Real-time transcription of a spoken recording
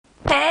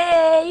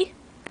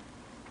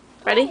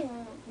Ready?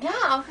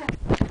 Yeah, okay.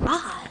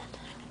 God.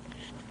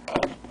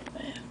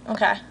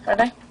 Okay,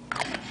 ready?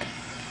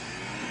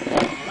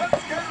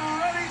 Let's get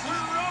ready to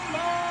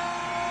rumble!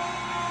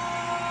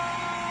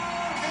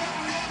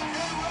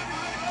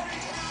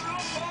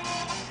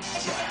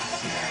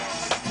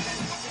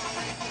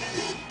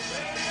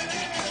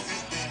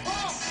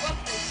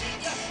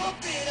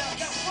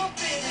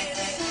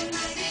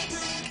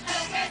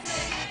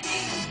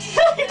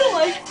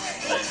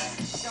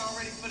 Y'all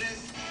ready for this?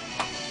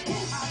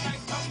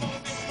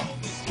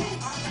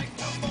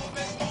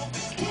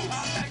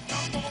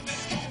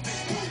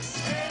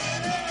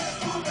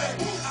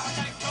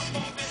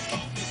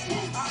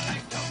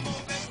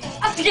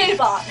 A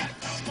T-bot.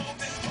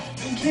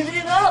 Give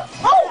it up.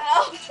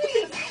 Oh!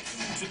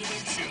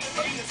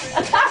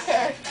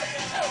 Attacker.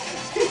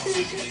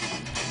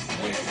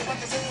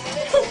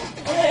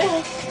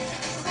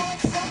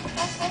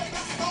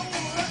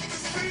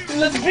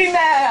 Let's be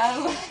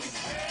mad.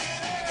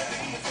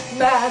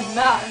 Mad.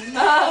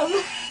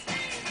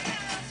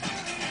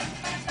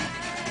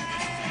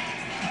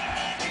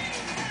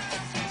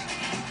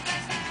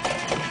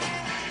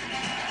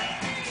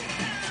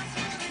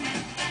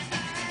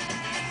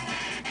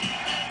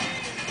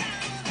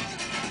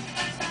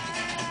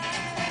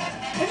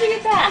 Where'd you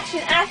get that?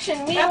 Action.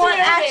 We want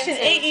action.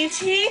 AET?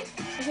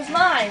 This is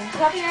mine.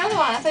 Copy your other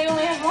one. I thought you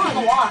only had one.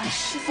 A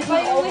wash. This is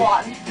an old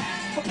one.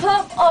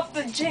 Pump up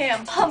the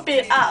jam. Pump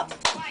it up.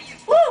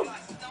 Woo!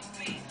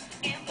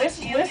 Where's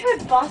my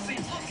boss?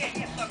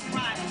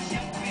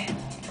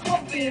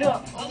 Pump it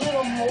up a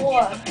little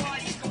more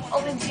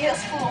on the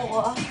dance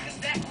floor.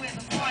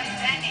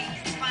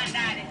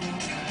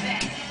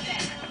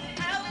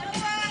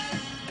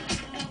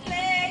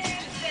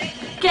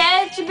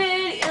 Get your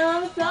booty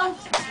on the floor.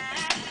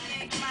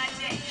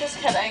 Just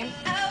kidding.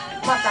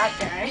 I'm not that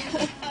gay.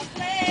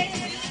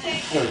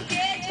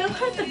 Don't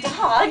hurt the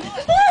dog.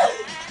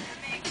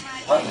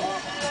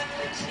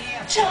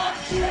 Jock,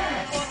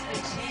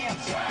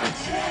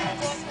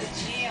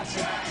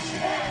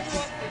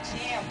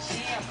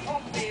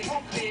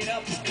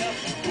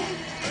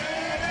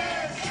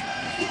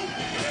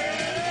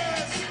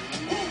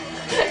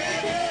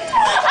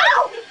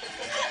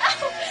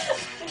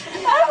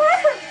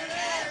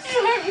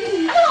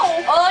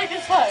 I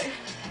just hurt.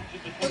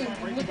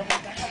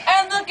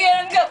 And look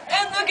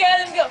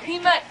at him go, He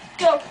might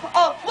go.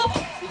 Oh, whoop.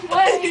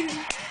 Wait.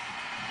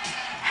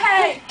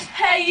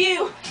 Hey,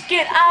 you,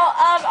 get out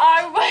of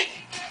our way.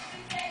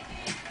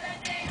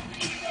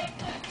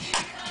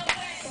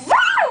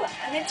 Woo!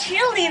 I'm a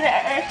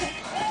cheerleader.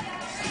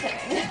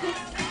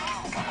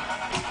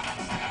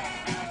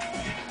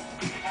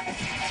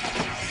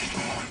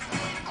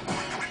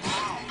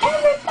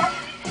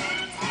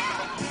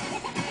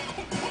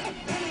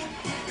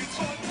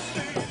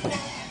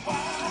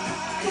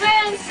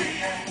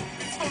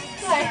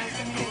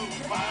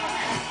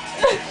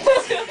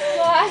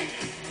 Why?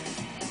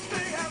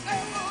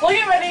 We'll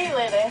get ready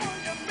later.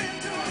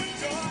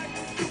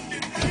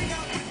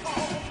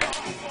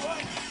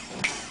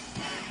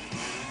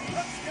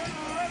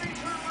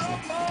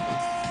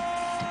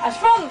 That's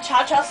from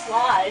Cha-Cha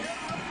Slide.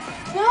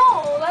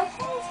 No, that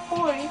sounds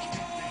boring.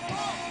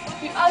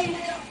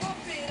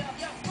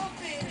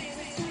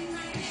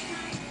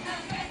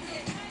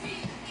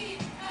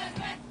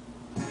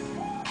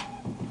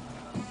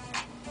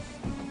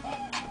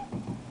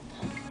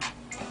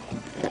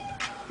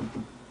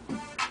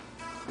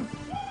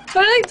 It's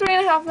already like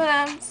 3.5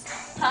 minutes.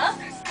 Huh?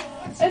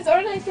 It's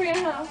already like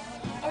 3.5.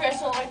 Okay,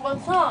 so like one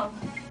song.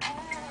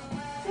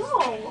 No.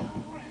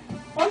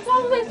 One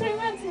song is like 3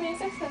 minutes and then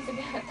 6 minutes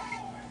again.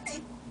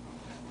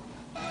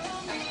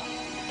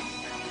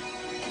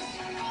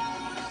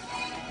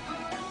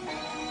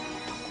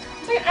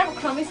 It's like an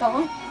Abercrombie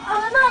song.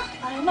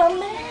 I'm a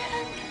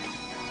man.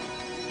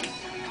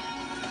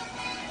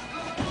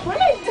 What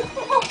am I doing?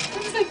 Oh,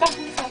 I'm just like back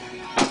and stuff.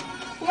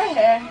 My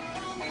hair.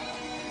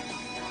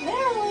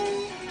 Marilyn.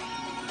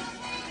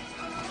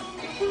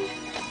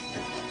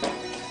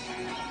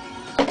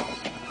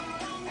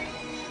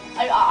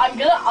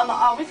 I'm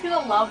always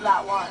gonna love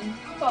that one.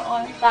 What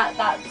one?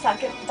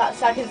 That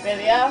second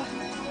video.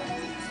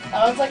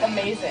 That was like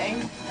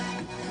amazing.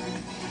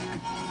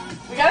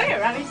 We gotta get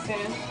ready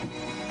soon.